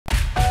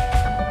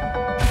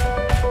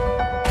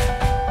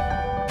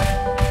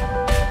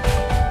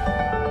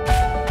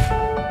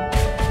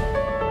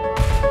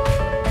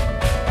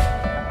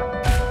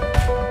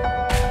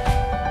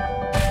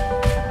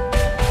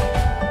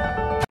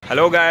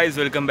Hello guys,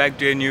 welcome back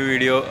to a new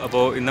video.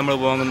 അപ്പോൾ ഇന്ന് നമ്മൾ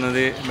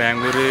പോകുന്നത്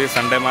ബാംഗ്ലൂർ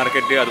സൺഡേ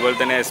മാർക്കറ്റ് അതുപോലെ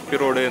തന്നെ SP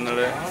റോഡ്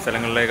എന്നുള്ള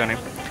സ്ഥലങ്ങളിലേക്കാണ്.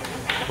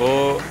 അപ്പോൾ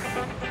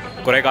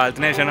കുറേ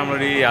കാലത്തിന് ശേഷമാണ്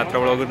നമ്മളൊരു യാത്ര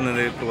വ്ളോഗ്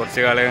ഇടുന്നത്. കുറച്ച്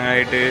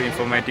കാലങ്ങളായിട്ട്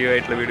ഇൻഫോർമേറ്റീവ്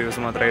ആയിട്ടുള്ള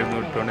വീഡിയോസ് മാത്രമായിരുന്നു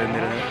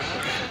ഇട്ടുകൊണ്ടിരുന്നത്.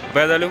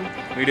 അപ്പോൾ ഏതായാലും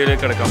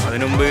വീഡിയോയിലേക്ക് കിടക്കാം.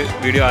 അതിനു മുമ്പ്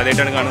വീഡിയോ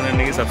ആദ്യമായിട്ടാണ്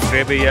കാണുന്നുണ്ടെങ്കിൽ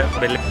സബ്സ്ക്രൈബ്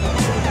ചെയ്യുക, ബെൽ.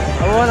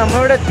 അപ്പോൾ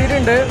നമ്മളിവിടെ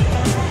എത്തിയിട്ടുണ്ട്.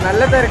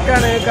 നല്ല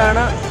തിരക്കാണ്,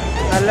 കാണാൻ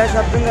നല്ല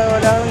ശബ്ദം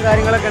കോലാഹലവും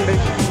കാര്യങ്ങളൊക്കെ ഉണ്ട്.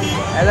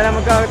 അതായത്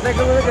നമുക്ക്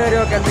അകത്തേക്ക് കയറി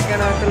നോക്കാം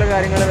എന്തൊക്കെയാണ് അകത്തുള്ള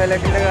കാര്യങ്ങൾ,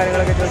 വിലക്കിൻ്റെ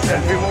കാര്യങ്ങളൊക്കെ ചോദിച്ചാൽ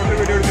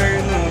വീഡിയോ എടുക്കാൻ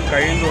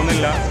കഴിയും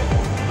തോന്നില്ല.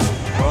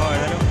 അപ്പോൾ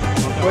ഏതായാലും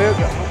പോയി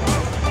നോക്കാം.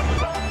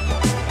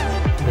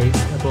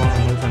 അപ്പോൾ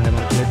നമ്മൾ സൺഡേ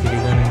മാർക്കറ്റിലെ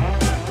തിരികാണ്.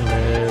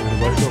 ഇവിടെ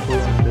ഒരുപാട്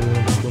ഷോപ്പുകളുണ്ട്.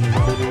 നമുക്ക്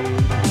മുമ്പൊരു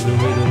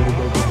 20-20 രൂപ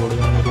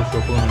കൊടുക്കുന്ന ഒരു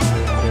ഷോപ്പ് കാണുന്നുണ്ട്.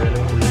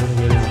 ഏതായാലും ഉള്ളിൽ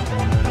കയറി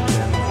നോക്കാം.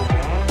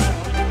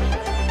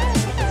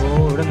 അപ്പോൾ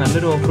ഇവിടെ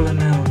നല്ലൊരു ഓഫർ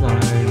തന്നെ നമുക്ക്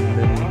കാണാൻ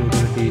കഴിയുന്നുണ്ട്. 100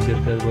 രൂപ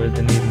ടീഷർട്ട്, അതുപോലെ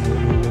തന്നെ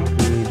 200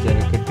 രൂപക്ക്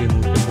ജാക്കറ്റ്,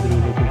 150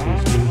 രൂപക്ക് ഫുൾ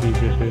സ്ലീവ്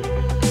ടീഷർട്ട്,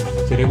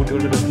 ചെറിയ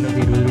കുട്ടികളുടെ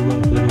ഡ്രസ്സിനൊക്കെ 20 രൂപ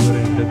 30 രൂപ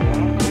റേഞ്ചിലൊക്കെ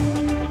കാണുന്നുണ്ട്.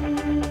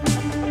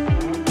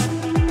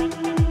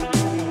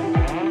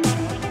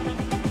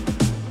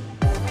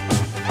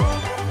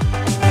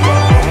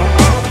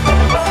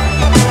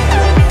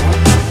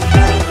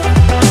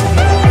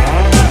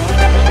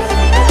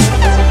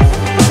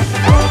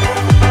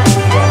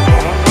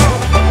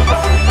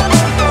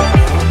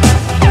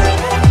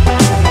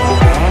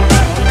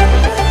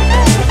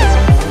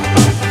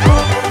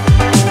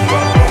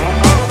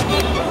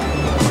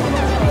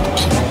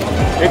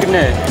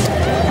 कितने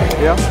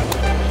भैया?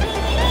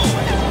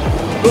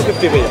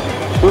 250 भैया,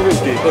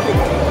 250.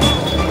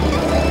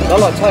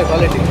 चलो अच्छा है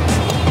क्वालिटी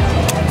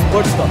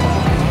स्पोर्ट्स का.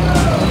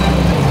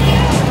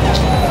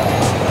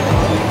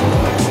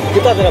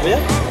 कितना दे रहा भैया?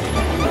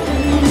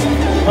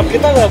 अब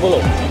कितना दे रहा बोलो?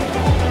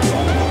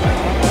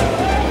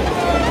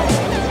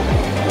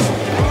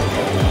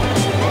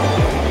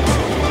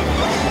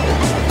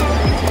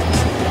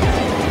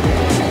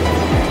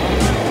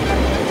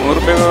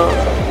 ₹100 का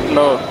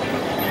लो.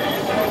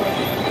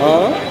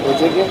 हाँ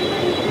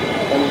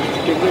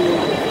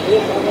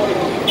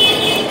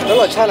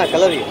चलो अच्छा ना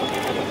कलर ही.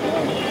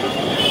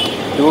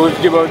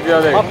 250 बहुत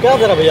ज़्यादा है. आप क्या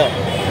दे रहा भैया?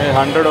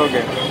 100 हो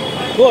गए.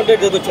 200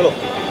 दे दो चलो.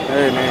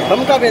 नहीं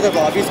कम का दे दो.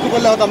 आप इसको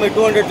बोल रहा होता मैं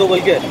 200 दो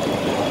बोल के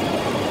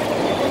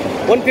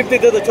 150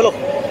 दे दो चलो.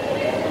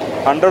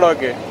 100 हो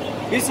गए.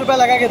 20 रुपया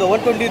लगा के दो.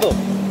 120 दो.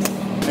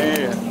 नहीं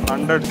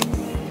 100.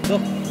 दो.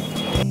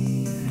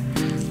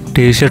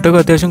 ടീഷർട്ടൊക്കെ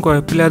അത്യാവശ്യം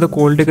കുഴപ്പമില്ലാതെ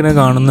ക്വാളിറ്റി ഒക്കെ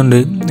കാണുന്നുണ്ട്.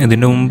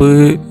 ഇതിൻ്റെ മുമ്പ്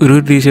ഒരു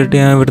ടീഷർട്ട്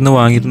ഞാൻ ഇവിടുന്ന്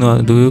വാങ്ങിയിരുന്നു.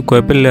 അത്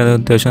കുഴപ്പമില്ല, അത്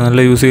അത്യാവശ്യം നല്ല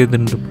യൂസ്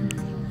ചെയ്തിട്ടുണ്ട്.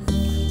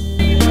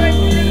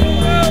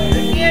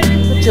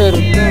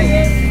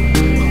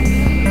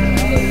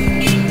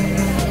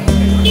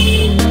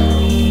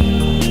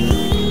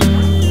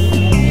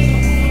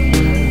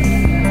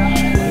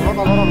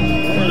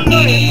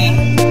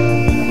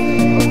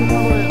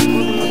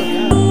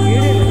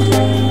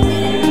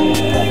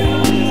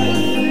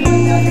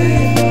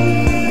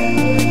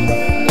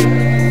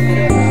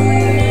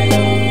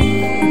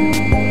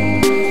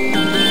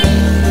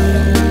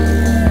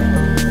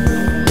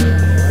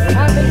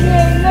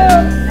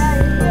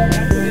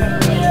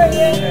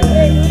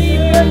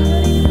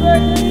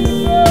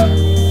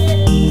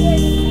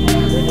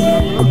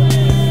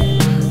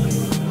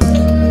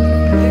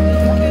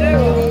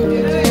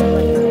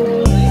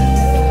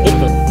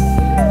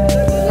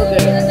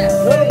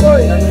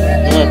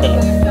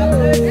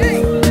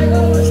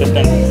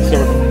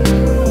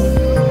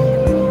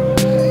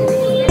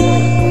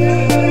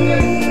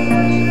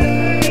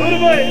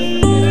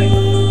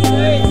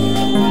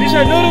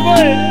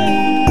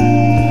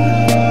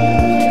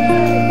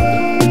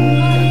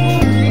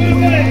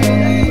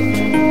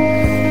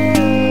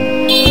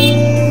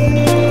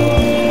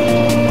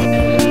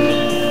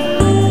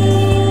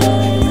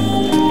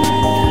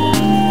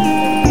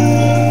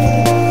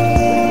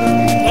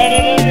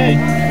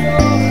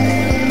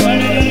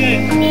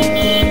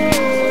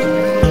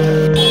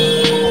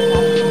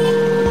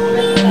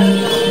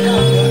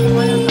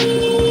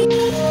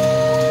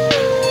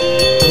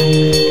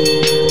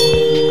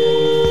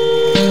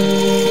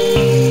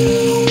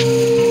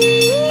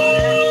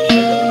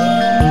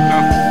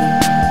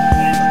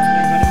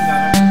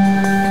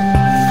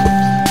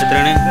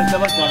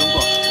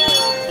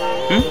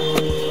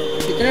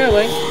 कितने है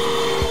भाई?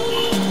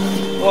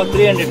 वो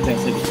 300 का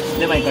है.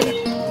 ले भाई का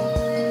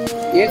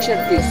एक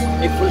शर्ट पीस,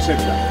 एक फुल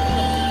शर्ट का.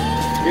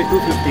 ये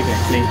 250 का है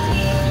प्लेन.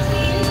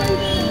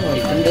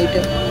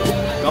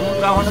 कम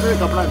का होना तो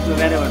कपड़ा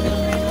वेरे वाले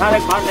सारे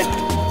पार्ट है.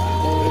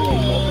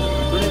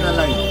 थोड़ी ना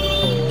लगी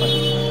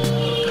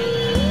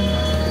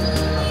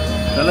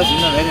चलो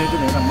सीना वेरे तो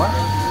नहीं नंबर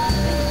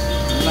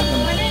ना कम.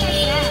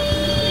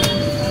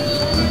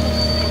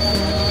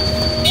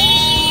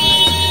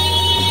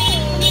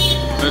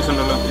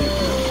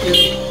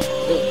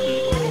 लो.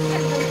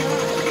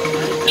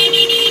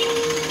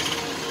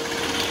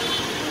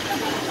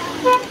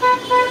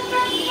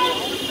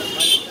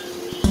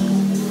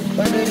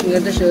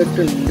 ഇങ്ങനത്തെ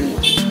ഷർട്ട് ഉണ്ട്.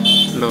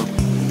 लो.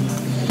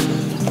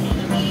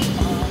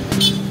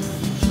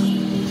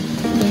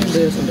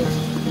 ദിവസം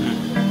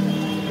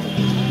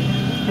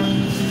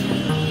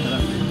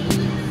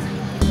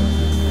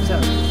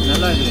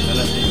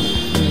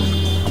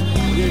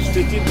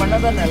ஸ்டிச்சிங்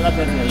பண்ணால் தான் நல்லா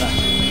தெரியுதுல்ல.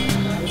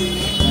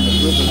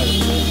 ப்ளூ கலர்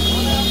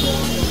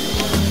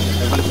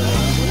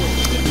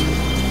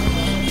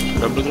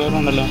ഡബിൾ കളർ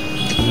ഉണ്ടല്ലോ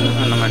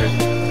അണ്ണന്മാർ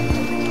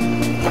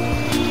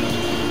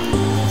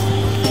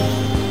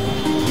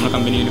നമ്മുടെ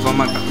കമ്പനി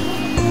യൂണിഫോം ആക്കാം.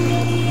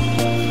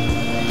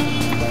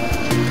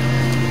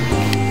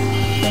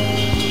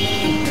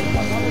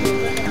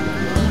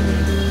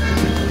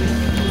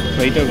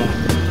 റേറ്റ് ആക്കണം.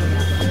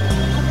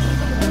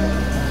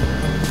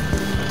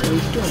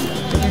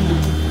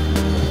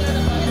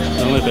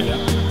 കുഴപ്പമില്ല.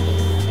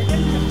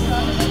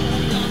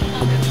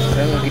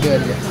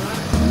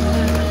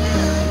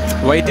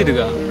 വൈറ്റ്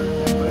എടുക്കുക.